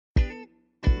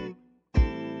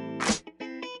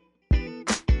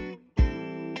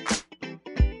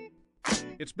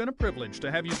It's been a privilege to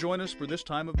have you join us for this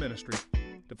time of ministry.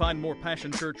 To find more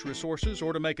Passion Church resources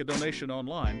or to make a donation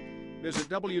online, visit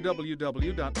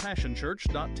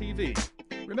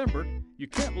www.passionchurch.tv. Remember, you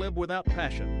can't live without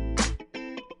passion.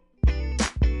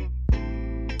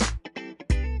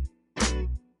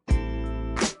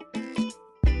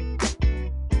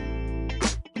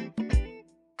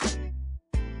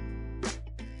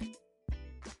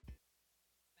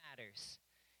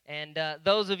 And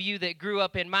those of you that grew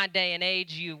up in my day and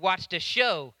age, you watched a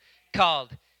show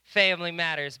called Family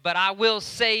Matters. But I will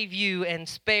save you and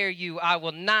spare you. I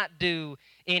will not do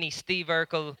any Steve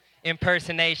Urkel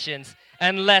impersonations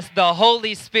unless the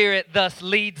Holy Spirit thus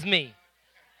leads me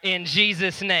in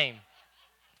Jesus' name.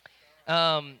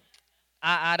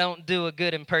 I don't do a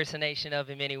good impersonation of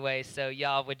him anyway, so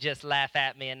y'all would just laugh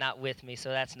at me and not with me, so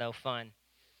that's no fun.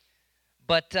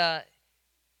 But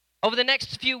over the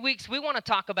next few weeks, we want to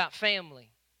talk about family.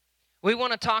 We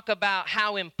want to talk about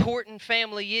how important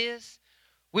family is.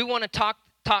 We want to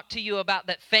talk to you about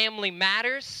that family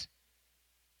matters.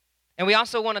 And we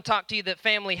also want to talk to you that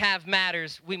family have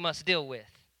matters we must deal with.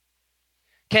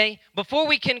 Okay? Before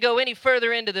we can go any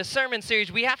further into the sermon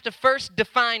series, we have to first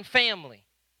define family.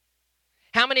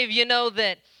 How many of you know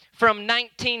that from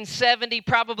 1970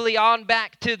 probably on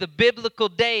back to the biblical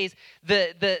days,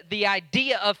 the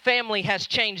idea of family has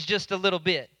changed just a little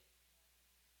bit?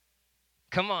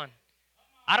 Come on.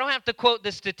 I don't have to quote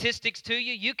the statistics to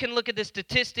you. You can look at the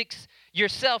statistics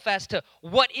yourself as to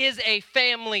what is a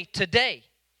family today.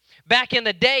 Back in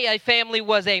the day, a family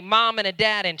was a mom and a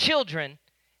dad and children,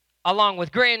 along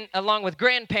with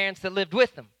grandparents that lived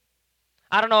with them.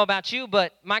 I don't know about you,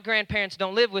 but my grandparents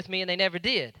don't live with me, and they never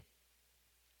did.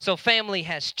 So family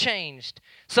has changed.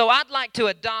 So I'd like to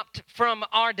adopt from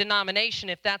our denomination,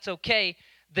 if that's okay,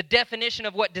 the definition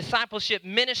of what discipleship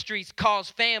ministries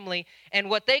calls family. And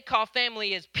what they call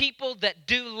family is people that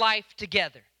do life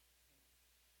together.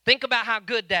 Think about how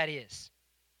good that is.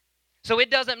 So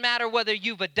it doesn't matter whether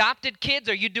you've adopted kids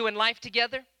or you're doing life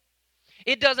together.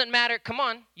 It doesn't matter, come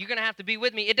on, you're going to have to be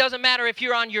with me. It doesn't matter if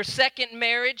you're on your second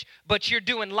marriage, but you're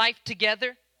doing life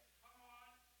together.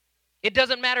 It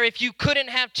doesn't matter if you couldn't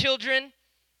have children,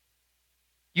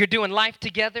 you're doing life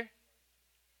together.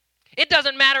 It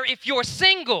doesn't matter if you're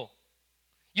single,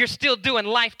 you're still doing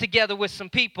life together with some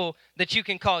people that you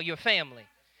can call your family.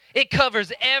 It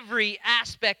covers every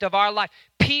aspect of our life.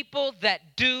 People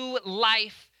that do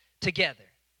life together.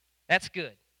 That's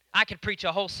good. I could preach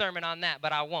a whole sermon on that,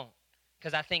 but I won't,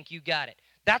 because I think you got it.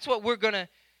 That's what we're gonna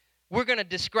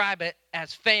describe it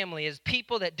as family, as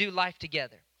people that do life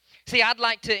together. See, I'd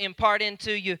like to impart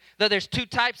into you that there's two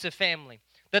types of family.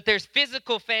 That there's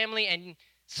physical family, and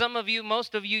some of you,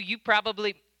 most of you, you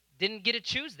probably didn't get to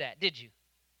choose that, did you?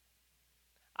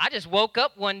 I just woke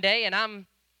up one day and I'm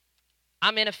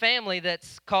in a family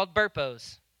that's called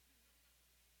Burpos.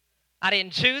 I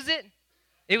didn't choose it.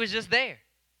 It was just there.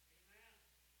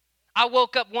 I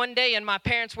woke up one day and my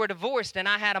parents were divorced, and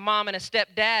I had a mom and a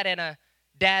stepdad and a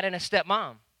dad and a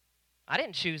stepmom. I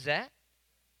didn't choose that.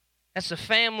 That's the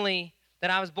family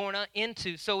that I was born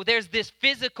into. So there's this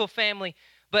physical family,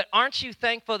 but aren't you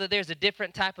thankful that there's a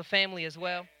different type of family as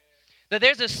well? That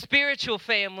there's a spiritual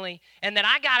family, and that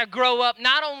I got to grow up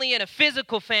not only in a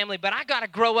physical family, but I got to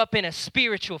grow up in a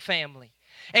spiritual family.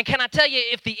 And can I tell you,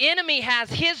 if the enemy has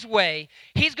his way,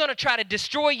 he's going to try to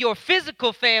destroy your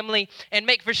physical family and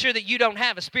make for sure that you don't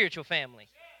have a spiritual family.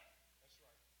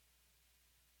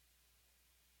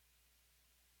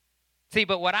 See,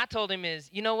 but what I told him is,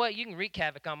 you know what? You can wreak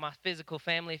havoc on my physical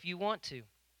family if you want to,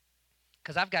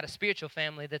 because I've got a spiritual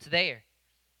family that's there.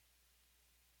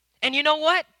 And you know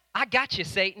what? I got you,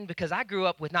 Satan, because I grew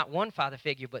up with not one father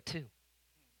figure, but two.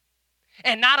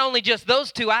 And not only just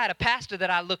those two, I had a pastor that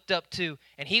I looked up to,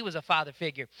 and he was a father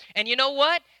figure. And you know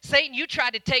what? Satan, you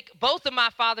tried to take both of my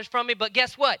fathers from me, but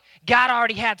guess what? God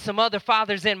already had some other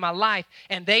fathers in my life,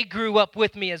 and they grew up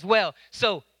with me as well.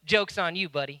 So, joke's on you,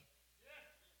 buddy.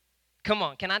 Come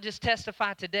on, can I just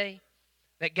testify today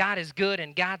that God is good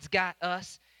and God's got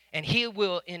us, and he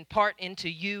will impart into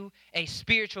you a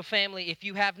spiritual family. If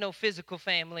you have no physical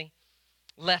family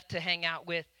left to hang out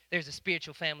with, there's a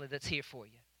spiritual family that's here for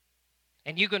you.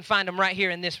 And you can find them right here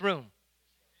in this room.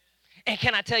 And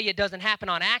can I tell you, it doesn't happen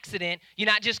on accident. You're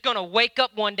not just going to wake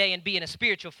up one day and be in a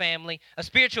spiritual family. A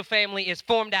spiritual family is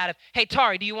formed out of, hey,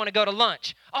 Tari, do you want to go to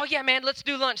lunch? Oh, yeah, man, let's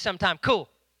do lunch sometime. Cool.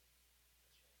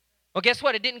 Well, guess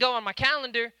what? It didn't go on my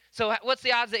calendar. So what's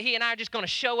the odds that he and I are just going to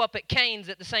show up at Cane's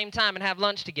at the same time and have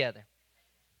lunch together?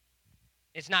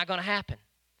 It's not going to happen.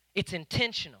 It's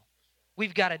intentional.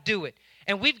 We've got to do it.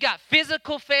 And we've got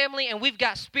physical family and we've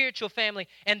got spiritual family.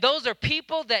 And those are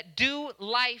people that do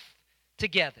life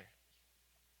together.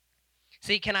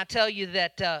 See, can I tell you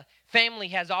that family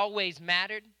has always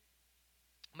mattered?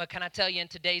 But can I tell you, in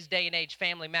today's day and age,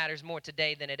 family matters more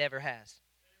today than it ever has.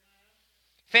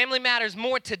 Family matters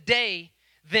more today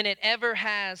than it ever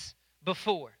has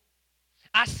before.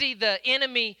 I see the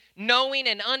enemy knowing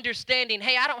and understanding,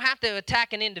 hey, I don't have to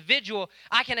attack an individual.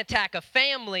 I can attack a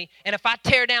family, and if I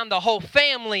tear down the whole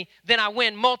family, then I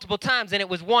win multiple times, and it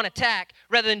was one attack.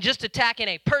 Rather than just attacking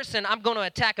a person, I'm going to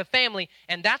attack a family,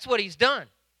 and that's what he's done.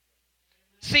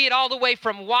 See it all the way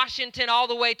from Washington all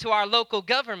the way to our local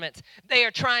governments. They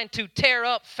are trying to tear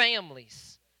up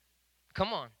families.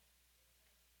 Come on.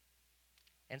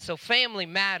 And so family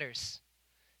matters.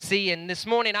 See, and this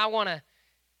morning I want to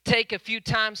take a few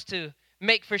times to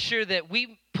make for sure that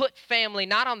we put family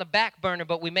not on the back burner,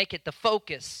 but we make it the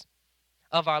focus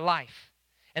of our life.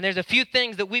 And there's a few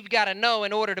things that we've got to know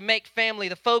in order to make family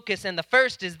the focus. And the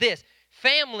first is this: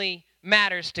 family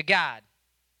matters to God.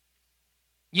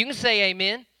 You can say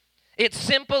amen. It's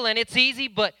simple and it's easy,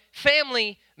 but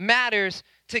family matters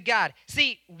to God.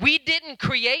 See, we didn't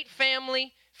create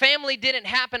family. Family didn't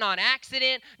happen on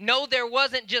accident. No, there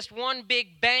wasn't just one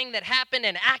big bang that happened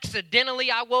and accidentally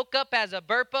I woke up as a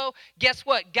burpo. Guess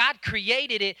what? God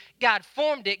created it. God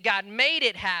formed it. God made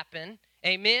it happen.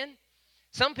 Amen?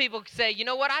 Some people say, you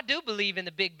know what? I do believe in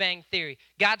the Big Bang Theory.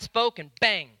 God spoke and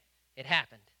bang, it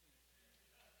happened.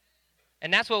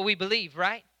 And that's what we believe,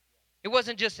 right? It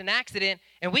wasn't just an accident,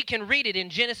 and we can read it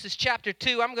in Genesis chapter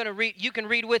 2. I'm going to read, you can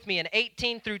read with me in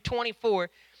 18 through 24.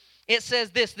 It says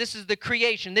this is the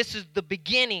creation. This is the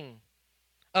beginning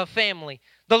of family.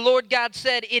 The Lord God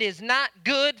said, it is not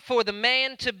good for the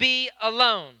man to be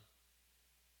alone.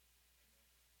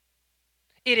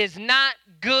 It is not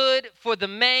good for the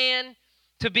man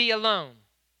to be alone.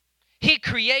 He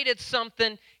created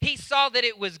something. He saw that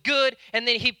it was good, and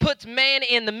then he puts man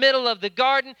in the middle of the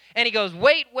garden, and he goes,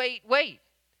 wait.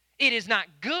 It is not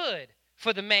good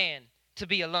for the man to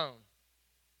be alone.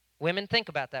 Women, think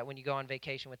about that when you go on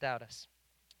vacation without us.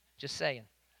 Just saying.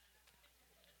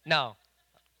 No,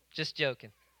 just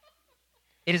joking.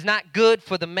 It is not good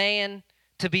for the man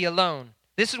to be alone.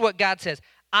 This is what God says.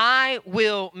 I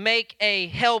will make a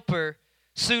helper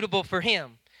suitable for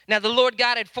him. Now the Lord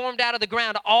God had formed out of the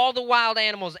ground all the wild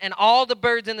animals and all the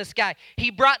birds in the sky. He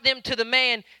brought them to the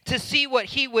man to see what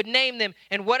he would name them.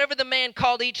 And whatever the man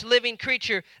called each living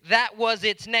creature, that was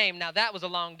its name. Now that was a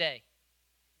long day.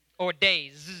 Or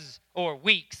days, or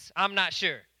weeks. I'm not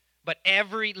sure. But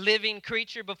every living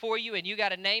creature before you, and you got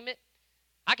to name it.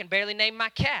 I can barely name my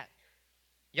cat.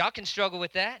 Y'all can struggle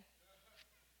with that.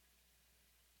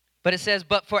 But it says,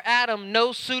 but for Adam,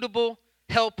 no suitable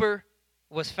helper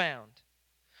was found.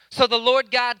 So the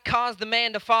Lord God caused the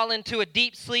man to fall into a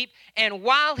deep sleep, and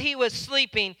while he was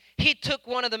sleeping, he took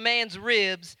one of the man's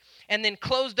ribs and then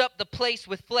closed up the place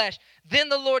with flesh. Then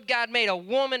the Lord God made a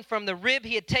woman from the rib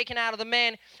he had taken out of the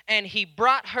man, and he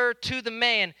brought her to the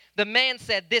man. The man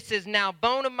said, this is now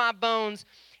bone of my bones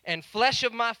and flesh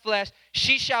of my flesh.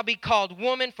 She shall be called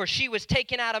woman, for she was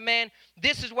taken out of man.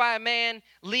 This is why a man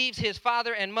leaves his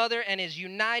father and mother and is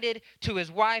united to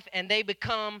his wife, and they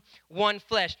become one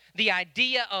flesh. The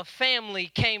idea of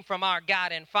family came from our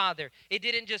God and Father. It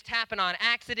didn't just happen on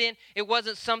accident. It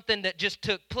wasn't something that just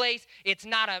took place. It's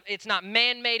not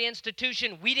man-made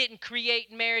institution. We didn't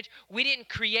create marriage. We didn't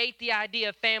create the idea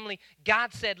of family.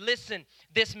 God said, listen,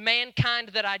 this mankind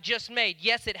that I just made,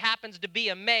 yes, it happens to be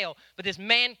a male, but this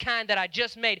mankind that I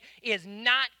just made is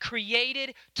not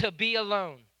created to be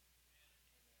alone.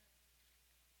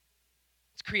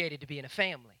 It's created to be in a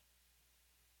family.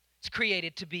 It's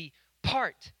created to be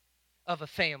part of a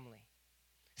family.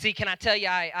 See, can I tell you,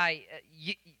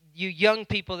 you young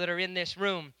people that are in this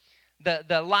room,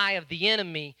 the lie of the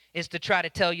enemy is to try to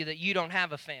tell you that you don't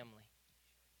have a family.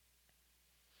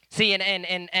 See,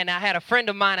 and I had a friend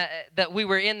of mine that we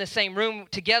were in the same room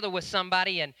together with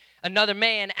somebody, and another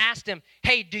man asked him,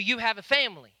 hey, do you have a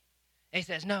family? And he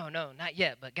says, no, not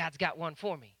yet, but God's got one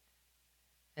for me.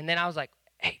 And then I was like,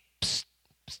 hey, psst,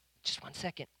 just 1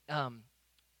 second.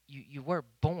 You were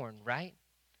born, right?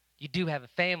 You do have a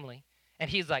family. And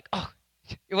he's like, oh,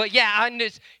 well, yeah,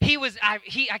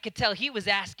 I could tell he was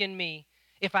asking me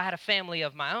if I had a family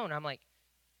of my own. I'm like,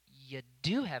 you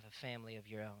do have a family of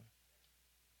your own.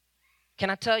 Can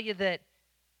I tell you that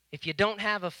if you don't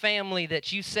have a family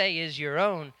that you say is your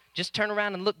own, just turn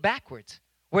around and look backwards.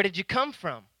 Where did you come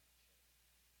from?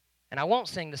 And I won't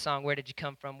sing the song, Where Did You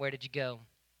Come From, Where Did You Go?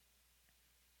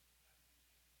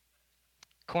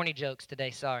 Corny jokes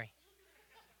today, sorry.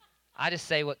 I just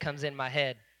say what comes in my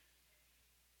head.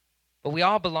 But we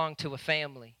all belong to a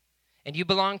family. and you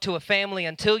belong to a family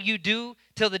till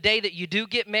the day that you do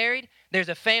get married, there's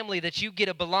a family that you get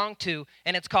to belong to,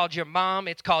 and it's called your mom,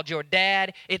 it's called your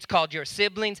dad, it's called your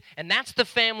siblings, and that's the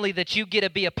family that you get to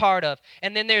be a part of.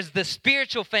 And then there's the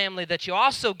spiritual family that you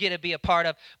also get to be a part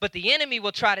of, but the enemy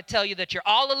will try to tell you that you're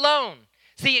all alone.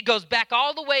 See, it goes back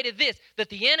all the way to this, that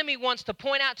the enemy wants to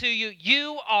point out to you,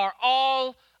 you are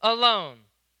all alone.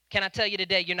 Can I tell you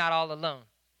today, you're not all alone?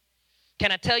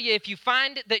 Can I tell you, if you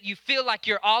find that you feel like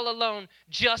you're all alone,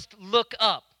 just look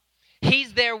up.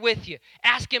 He's there with you.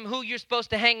 Ask him who you're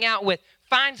supposed to hang out with.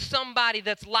 Find somebody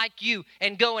that's like you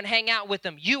and go and hang out with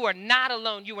them. You are not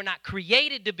alone. You were not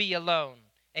created to be alone.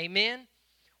 Amen?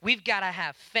 We've got to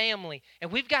have family,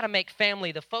 and we've got to make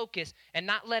family the focus and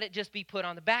not let it just be put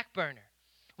on the back burner.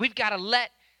 We've got to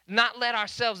not let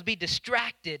ourselves be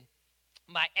distracted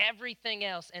by everything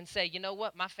else and say, you know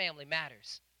what? My family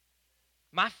matters.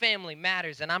 My family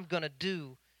matters, and I'm going to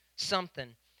do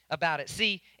something about it.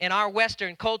 See, in our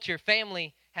Western culture,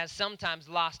 family has sometimes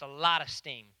lost a lot of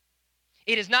steam.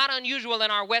 It is not unusual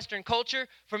in our Western culture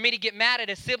for me to get mad at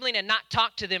a sibling and not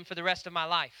talk to them for the rest of my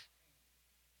life.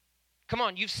 Come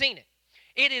on, you've seen it.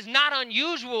 It is not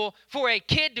unusual for a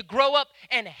kid to grow up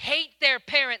and hate their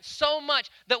parents so much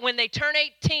that when they turn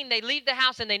 18, they leave the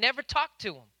house and they never talk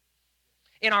to them.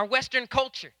 In our Western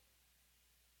culture.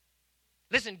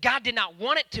 Listen, God did not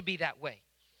want it to be that way.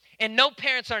 And no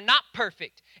parents are not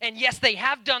perfect. And yes, they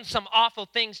have done some awful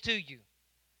things to you.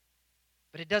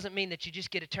 But it doesn't mean that you just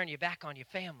get to turn your back on your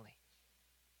family.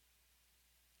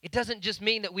 It doesn't just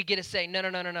mean that we get to say,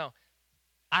 no.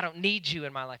 I don't need you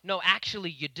in my life. No,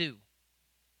 actually you do.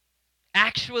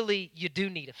 Actually, you do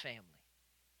need a family.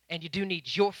 And you do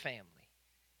need your family.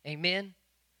 Amen?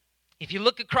 If you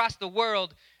look across the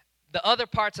world, the other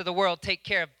parts of the world take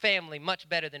care of family much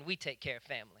better than we take care of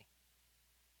family.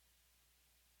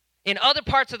 In other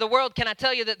parts of the world, can I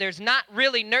tell you that there's not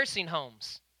really nursing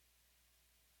homes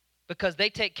because they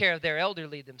take care of their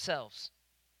elderly themselves.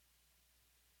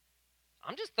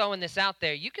 I'm just throwing this out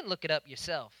there. You can look it up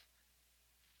yourself.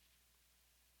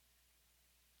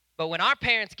 But when our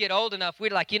parents get old enough,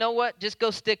 we're like, you know what? Just go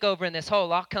stick over in this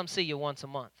hole. I'll come see you once a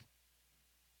month.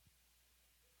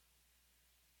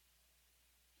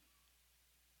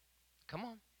 Come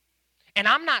on. And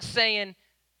I'm not saying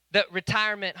that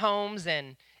retirement homes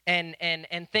and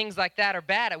things like that are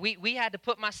bad. We had to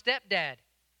put my stepdad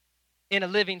in a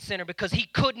living center because he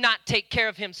could not take care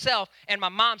of himself, and my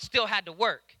mom still had to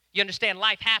work. You understand,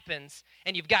 life happens,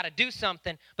 and you've got to do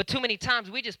something. But too many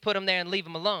times, we just put them there and leave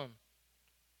them alone.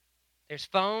 There's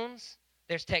phones.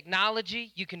 There's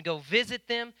technology. You can go visit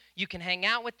them. You can hang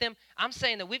out with them. I'm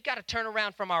saying that we've got to turn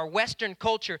around from our Western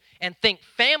culture and think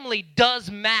family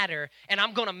does matter, and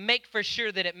I'm going to make for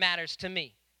sure that it matters to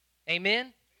me.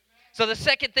 Amen? So the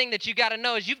second thing that you got to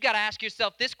know is you've got to ask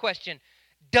yourself this question.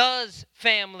 Does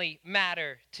family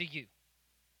matter to you?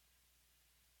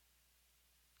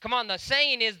 Come on, the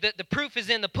saying is that the proof is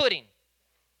in the pudding.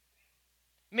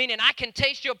 Meaning I can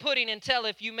taste your pudding and tell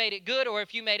if you made it good or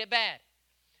if you made it bad.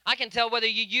 I can tell whether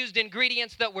you used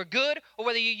ingredients that were good or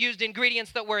whether you used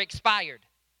ingredients that were expired.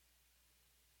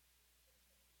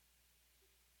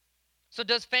 So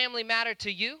does family matter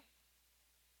to you?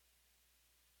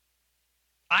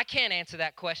 I can't answer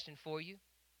that question for you.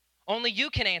 Only you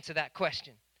can answer that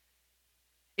question.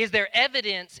 Is there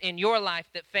evidence in your life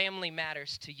that family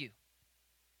matters to you?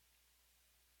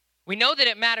 We know that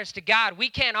it matters to God. We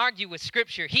can't argue with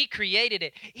Scripture. He created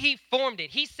it. He formed it.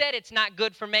 He said it's not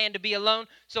good for man to be alone,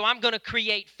 so I'm going to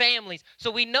create families. So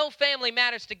we know family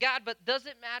matters to God, but does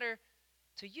it matter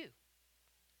to you?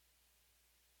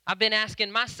 I've been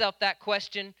asking myself that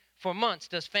question for months.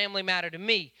 Does family matter to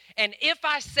me? And if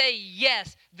I say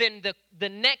yes, then the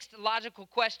next logical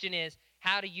question is,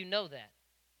 how do you know that?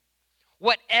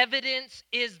 What evidence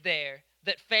is there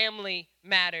that family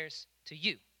matters to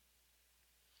you?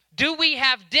 Do we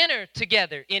have dinner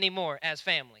together anymore as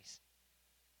families?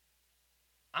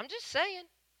 I'm just saying.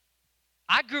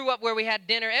 I grew up where we had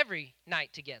dinner every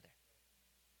night together.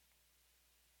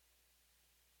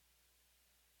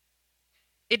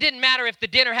 It didn't matter if the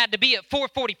dinner had to be at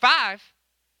 4:45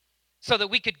 so that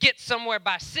we could get somewhere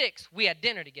by 6. We had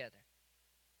dinner together.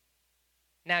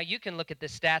 Now you can look at the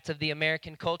stats of the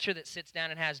American culture that sits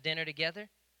down and has dinner together.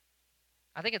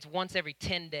 I think it's once every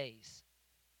 10 days.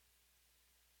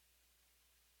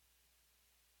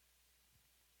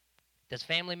 Does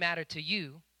family matter to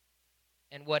you,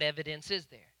 and what evidence is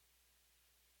there?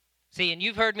 See, and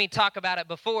you've heard me talk about it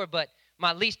before, but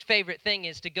my least favorite thing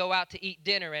is to go out to eat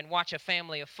dinner and watch a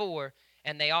family of 4,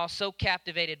 and they all so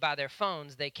captivated by their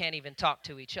phones, they can't even talk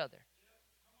to each other.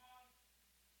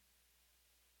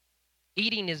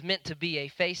 Eating is meant to be a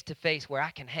face-to-face where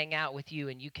I can hang out with you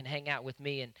and you can hang out with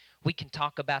me and we can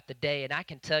talk about the day and I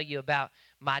can tell you about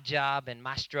my job and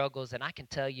my struggles and I can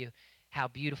tell you how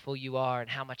beautiful you are and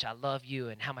how much I love you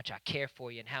and how much I care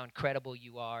for you and how incredible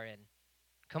you are. And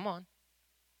come on.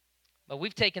 But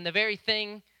we've taken the very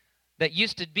thing that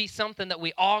used to be something that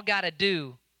we all got to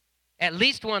do at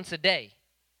least once a day,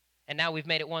 and now we've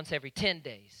made it once every 10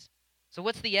 days. So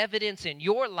what's the evidence in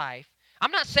your life?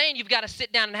 I'm not saying you've got to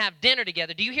sit down and have dinner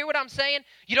together. Do you hear what I'm saying?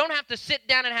 You don't have to sit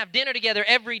down and have dinner together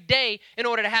every day in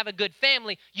order to have a good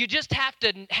family. You just have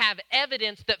to have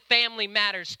evidence that family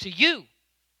matters to you.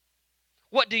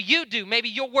 What do you do? Maybe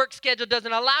your work schedule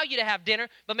doesn't allow you to have dinner,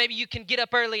 but maybe you can get up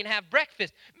early and have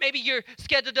breakfast. Maybe your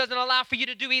schedule doesn't allow for you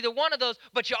to do either one of those,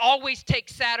 but you always take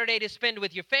Saturday to spend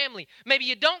with your family. Maybe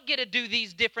you don't get to do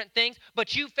these different things,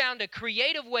 but you found a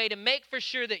creative way to make for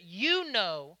sure that you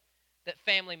know that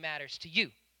family matters to you.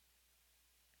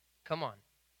 Come on.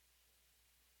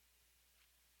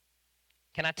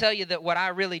 Can I tell you that what I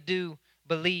really do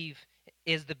believe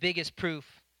is the biggest proof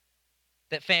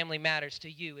that family matters to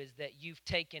you is that you've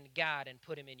taken God and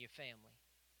put him in your family.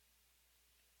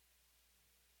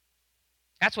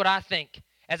 That's what I think.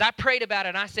 As I prayed about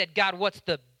it, I said, God, what's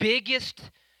the biggest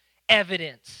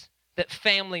evidence that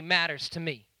family matters to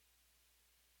me?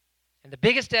 And the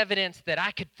biggest evidence that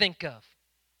I could think of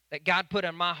that God put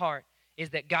in my heart is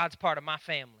that God's part of my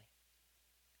family.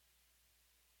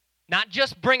 Not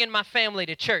just bringing my family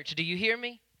to church. Do you hear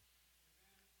me?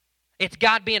 It's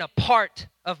God being a part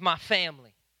of my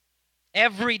family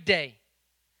every day,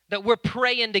 that we're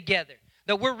praying together,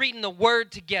 that we're reading the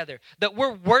Word together, that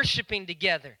we're worshiping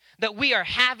together, that we are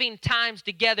having times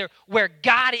together where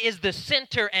God is the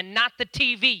center and not the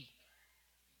TV.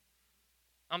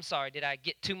 I'm sorry, did I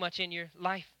get too much in your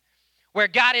life? Where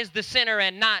God is the center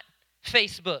and not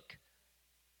Facebook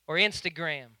or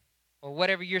Instagram or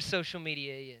whatever your social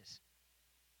media is.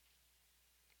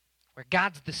 Where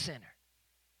God's the center.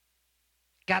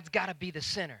 God's got to be the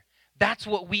center. That's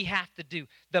what we have to do.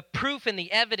 The proof and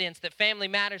the evidence that family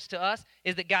matters to us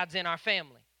is that God's in our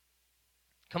family.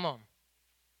 Come on.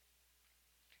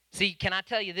 See, can I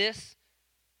tell you this?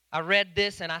 I read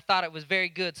this and I thought it was very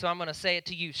good, so I'm going to say it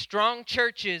to you. Strong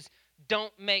churches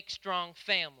don't make strong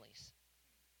families.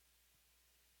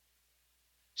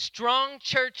 Strong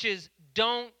churches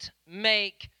don't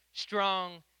make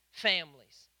strong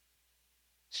families.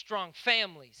 Strong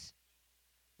families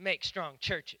make strong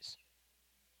churches.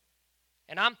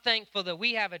 And I'm thankful that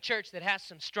we have a church that has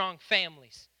some strong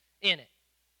families in it.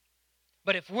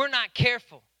 But if we're not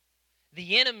careful,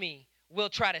 the enemy will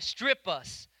try to strip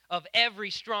us of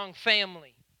every strong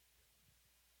family.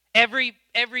 Every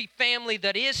family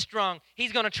that is strong,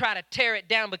 he's going to try to tear it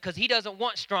down because he doesn't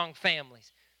want strong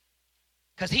families.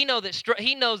 Because he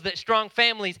knows that strong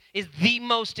families is the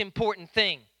most important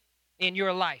thing in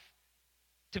your life.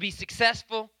 To be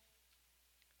successful,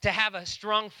 to have a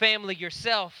strong family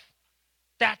yourself,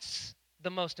 that's the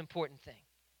most important thing,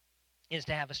 is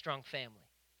to have a strong family.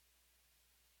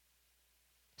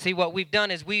 See, what we've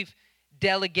done is we've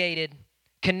delegated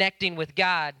connecting with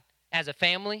God as a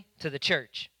family to the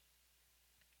church.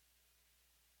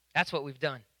 That's what we've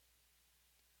done.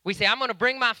 We say, I'm going to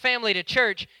bring my family to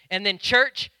church, and then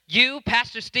church, you,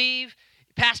 Pastor Steve,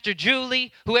 Pastor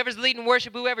Julie, whoever's leading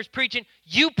worship, whoever's preaching,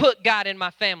 you put God in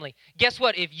my family. Guess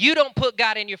what? If you don't put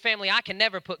God in your family, I can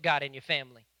never put God in your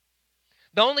family.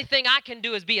 The only thing I can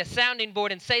do is be a sounding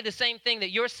board and say the same thing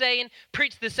that you're saying,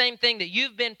 preach the same thing that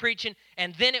you've been preaching,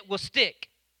 and then it will stick.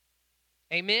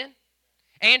 Amen?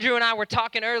 Andrew and I were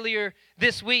talking earlier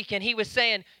this week, and he was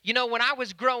saying, you know, when I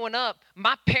was growing up,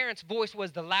 my parents' voice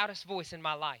was the loudest voice in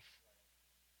my life.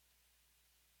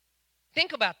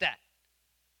 Think about that.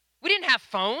 We didn't have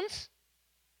phones.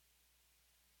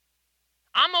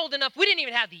 I'm old enough, we didn't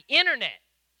even have the internet.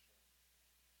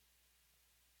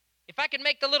 If I could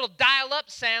make the little dial-up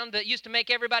sound that used to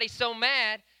make everybody so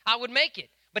mad, I would make it.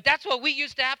 But that's what we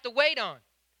used to have to wait on.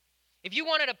 If you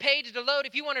wanted a page to load,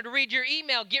 if you wanted to read your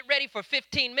email, get ready for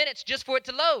 15 minutes just for it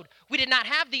to load. We did not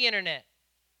have the internet.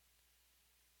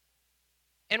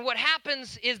 And what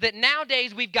happens is that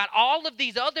nowadays we've got all of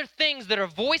these other things that are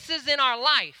voices in our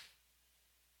life.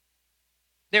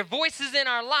 They're voices in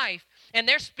our life, and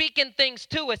they're speaking things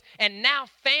to us. And now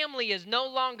family is no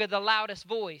longer the loudest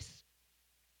voice.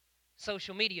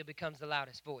 Social media becomes the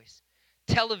loudest voice.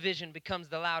 Television becomes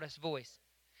the loudest voice.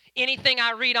 Anything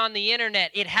I read on the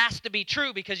internet, it has to be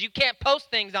true because you can't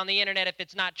post things on the internet if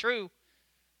it's not true.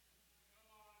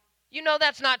 You know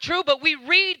that's not true, but we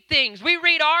read things. We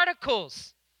read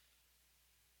articles.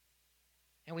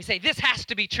 And we say, this has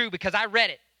to be true because I read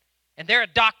it. And they're a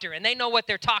doctor and they know what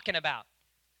they're talking about.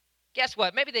 Guess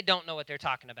what? Maybe they don't know what they're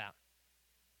talking about.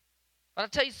 But I'll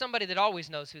tell you somebody that always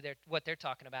knows what they're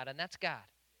talking about, and that's God.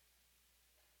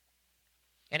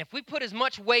 And if we put as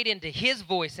much weight into his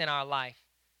voice in our life,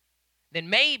 then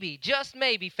maybe, just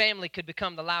maybe, family could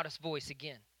become the loudest voice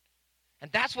again.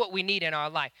 And that's what we need in our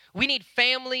life. We need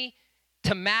family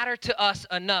to matter to us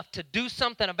enough to do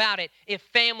something about it if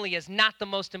family is not the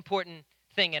most important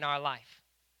thing in our life.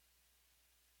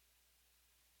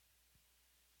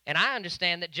 And I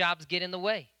understand that jobs get in the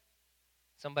way.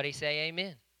 Somebody say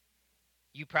amen.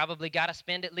 You probably got to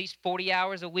spend at least 40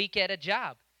 hours a week at a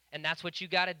job, and that's what you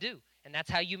got to do. And that's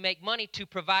how you make money to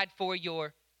provide for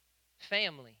your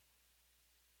family.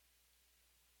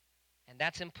 And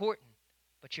that's important,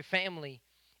 but your family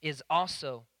is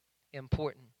also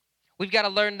important. We've got to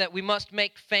learn that we must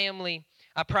make family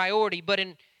a priority, but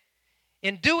in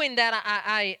doing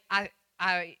that,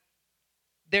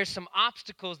 there's some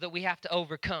obstacles that we have to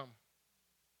overcome.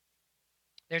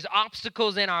 There's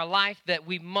obstacles in our life that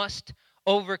we must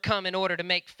overcome in order to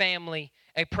make family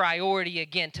a priority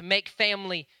again, to make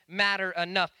family matter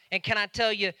enough. And can I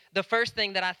tell you, the first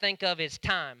thing that I think of is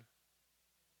time.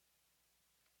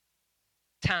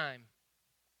 Time.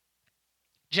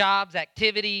 Jobs,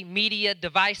 activity, media,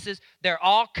 devices, they're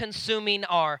all consuming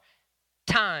our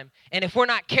time. And if we're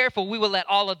not careful, we will let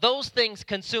all of those things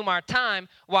consume our time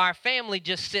while our family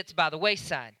just sits by the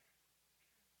wayside.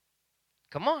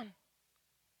 Come on.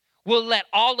 We'll let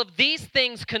all of these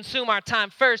things consume our time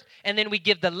first, and then we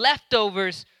give the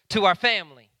leftovers to our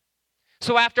family.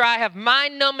 So after I have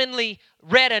mind-numbingly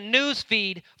read a news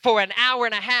feed for an hour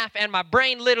and a half, and my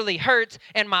brain literally hurts,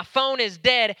 and my phone is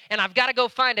dead, and I've got to go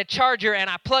find a charger,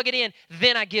 and I plug it in,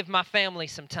 then I give my family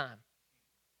some time.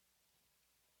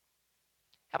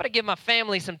 How about I give my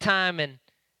family some time, and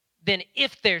then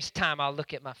if there's time, I'll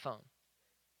look at my phone.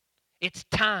 It's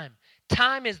time.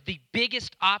 Time is the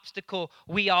biggest obstacle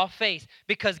we all face,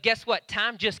 because guess what?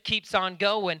 Time just keeps on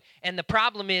going, and the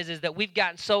problem is that we've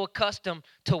gotten so accustomed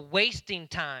to wasting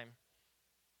time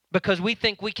because we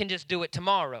think we can just do it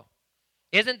tomorrow.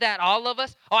 Isn't that all of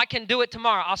us? Oh, I can do it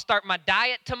tomorrow. I'll start my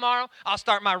diet tomorrow. I'll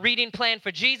start my reading plan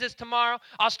for Jesus tomorrow.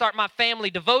 I'll start my family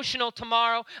devotional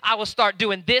tomorrow. I will start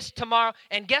doing this tomorrow.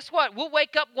 And guess what? We'll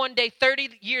wake up one day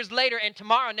 30 years later and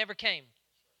tomorrow never came.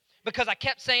 Because I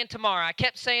kept saying tomorrow, I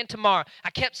kept saying tomorrow, I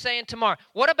kept saying tomorrow.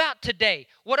 What about today?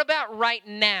 What about right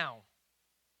now?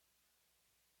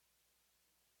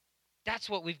 That's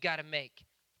what we've got to make.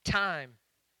 Time.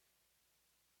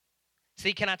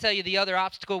 See, can I tell you the other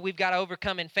obstacle we've got to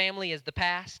overcome in family is the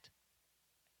past?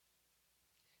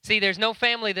 See, there's no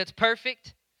family that's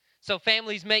perfect, so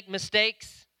families make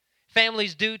mistakes.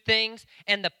 Families do things,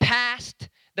 and the past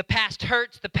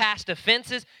hurts, the past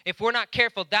offenses. If we're not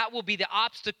careful, that will be the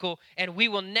obstacle, and we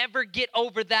will never get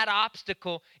over that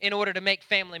obstacle in order to make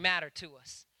family matter to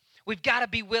us. We've got to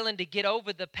be willing to get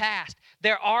over the past.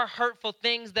 There are hurtful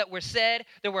things that were said.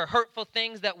 There were hurtful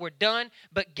things that were done.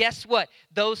 But guess what?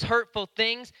 Those hurtful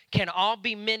things can all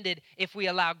be mended if we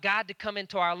allow God to come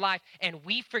into our life and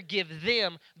we forgive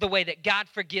them the way that God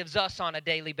forgives us on a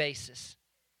daily basis.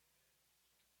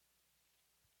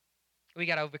 We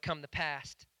got to overcome the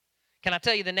past. Can I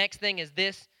tell you the next thing is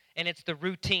this, and it's the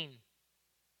routine.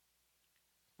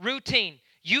 Routine.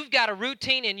 You've got a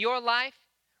routine in your life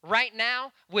right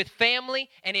now with family,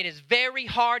 and it is very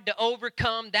hard to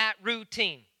overcome that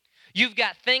routine. You've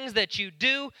got things that you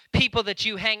do, people that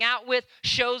you hang out with,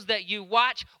 shows that you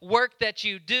watch, work that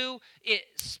you do,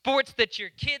 sports that your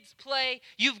kids play.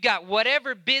 You've got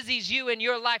whatever busies you in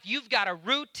your life. You've got a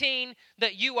routine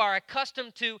that you are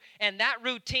accustomed to, and that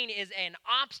routine is an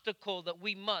obstacle that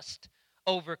we must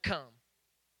overcome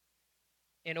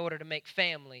in order to make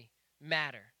family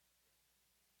matter.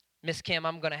 Miss Kim,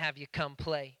 I'm going to have you come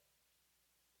play.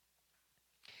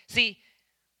 See,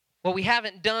 what we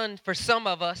haven't done for some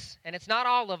of us, and it's not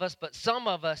all of us, but some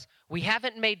of us, we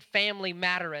haven't made family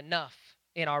matter enough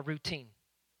in our routine.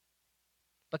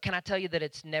 But can I tell you that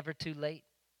it's never too late?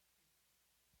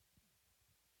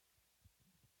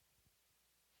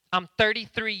 I'm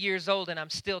 33 years old, and I'm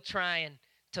still trying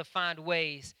to find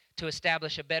ways to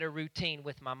establish a better routine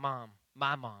with my mom.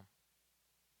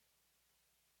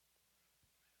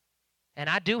 And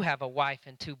I do have a wife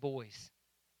and 2 boys.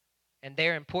 And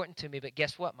they're important to me, but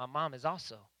guess what? My mom is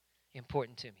also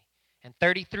important to me. And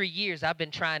 33 years, I've been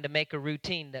trying to make a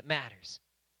routine that matters.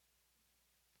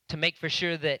 To make for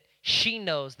sure that she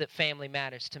knows that family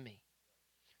matters to me.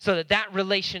 So that that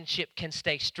relationship can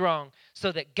stay strong.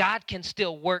 So that God can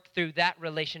still work through that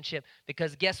relationship.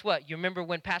 Because guess what? You remember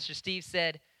when Pastor Steve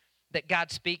said that God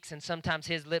speaks and sometimes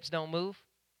his lips don't move?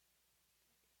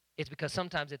 It's because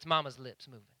sometimes it's mama's lips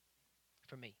moving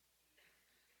for me.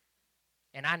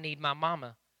 and I need my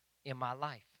mama in my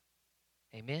life.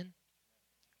 Amen?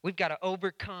 We've got to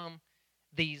overcome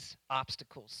these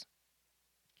obstacles.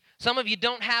 Some of you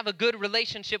don't have a good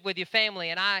relationship with your family,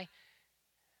 and I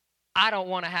don't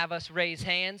want to have us raise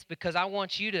hands because I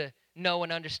want you to know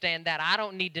and understand that. I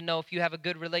don't need to know if you have a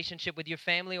good relationship with your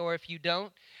family or if you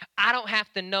don't. I don't have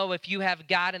to know if you have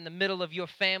God in the middle of your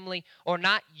family or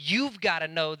not. You've got to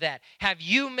know that. Have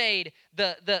you made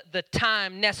the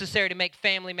time necessary to make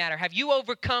family matter? Have you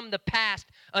overcome the past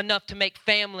enough to make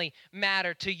family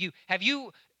matter to you? Have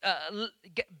you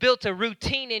built a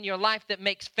routine in your life that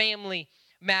makes family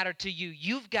matter to you?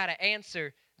 You've got to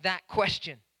answer that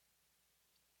question.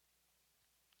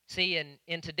 See,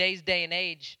 in today's day and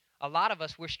age, a lot of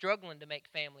us, we're struggling to make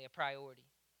family a priority.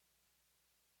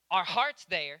 Our heart's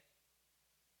there,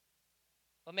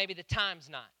 but maybe the time's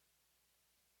not.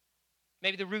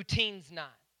 Maybe the routine's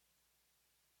not.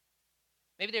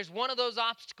 Maybe there's one of those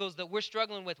obstacles that we're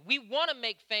struggling with. We want to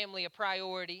make family a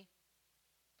priority,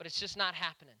 but it's just not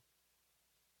happening.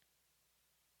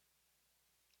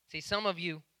 See, some of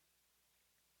you,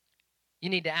 you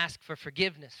need to ask for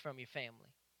forgiveness from your family.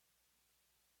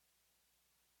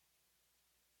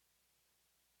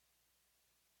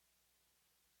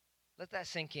 Let that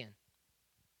sink in.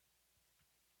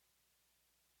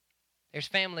 There's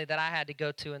family that I had to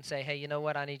go to and say, hey, you know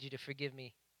what? I need you to forgive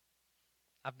me.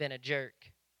 I've been a jerk,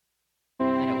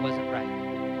 and it wasn't right.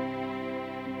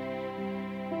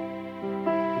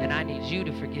 And I need you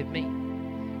to forgive me.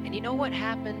 And you know what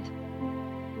happened?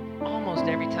 Almost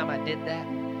every time I did that,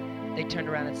 they turned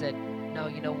around and said, no,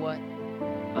 you know what?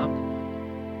 I'm the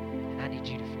one, and I need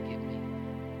you to forgive me.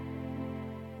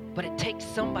 But it takes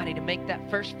somebody to make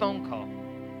that first phone call,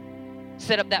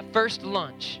 set up that first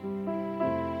lunch.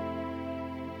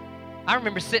 I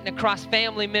remember sitting across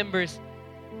family members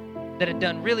that had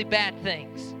done really bad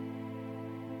things.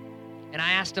 And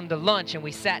I asked them to lunch, and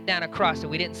we sat down across,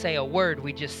 and we didn't say a word.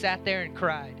 We just sat there and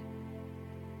cried.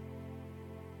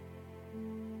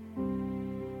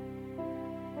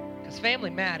 Because family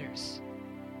matters.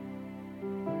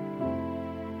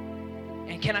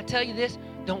 And can I tell you this?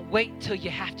 Don't wait till you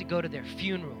have to go to their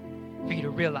funeral for you to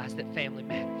realize that family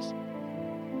matters.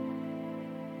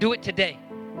 Do it today.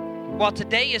 While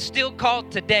today is still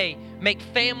called today, make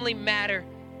family matter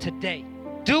today.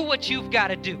 Do what you've got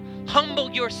to do.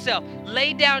 Humble yourself.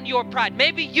 Lay down your pride.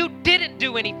 Maybe you didn't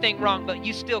do anything wrong, but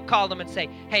you still call them and say,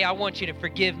 hey, I want you to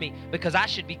forgive me because I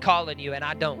should be calling you and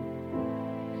I don't.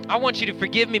 I want you to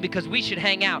forgive me because we should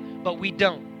hang out, but we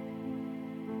don't.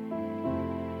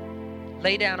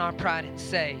 Lay down our pride and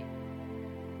say,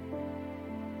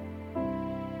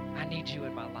 I need you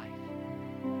in my life.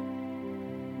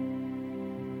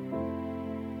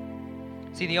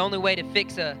 See, the only way to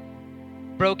fix a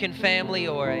broken family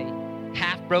or a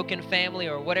half-broken family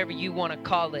or whatever you want to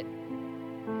call it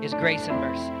is grace and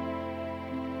mercy.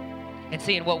 And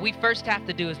see, and what we first have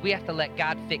to do is we have to let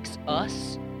God fix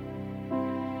us.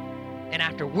 And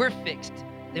after we're fixed,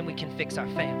 then we can fix our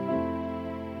family.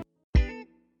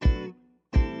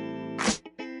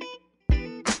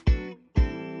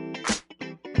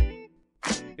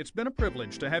 It's been a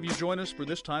privilege to have you join us for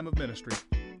this time of ministry.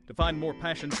 To find more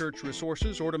Passion Church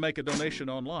resources or to make a donation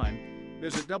online,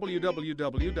 visit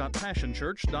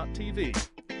www.passionchurch.tv.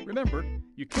 Remember,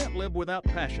 you can't live without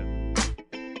passion.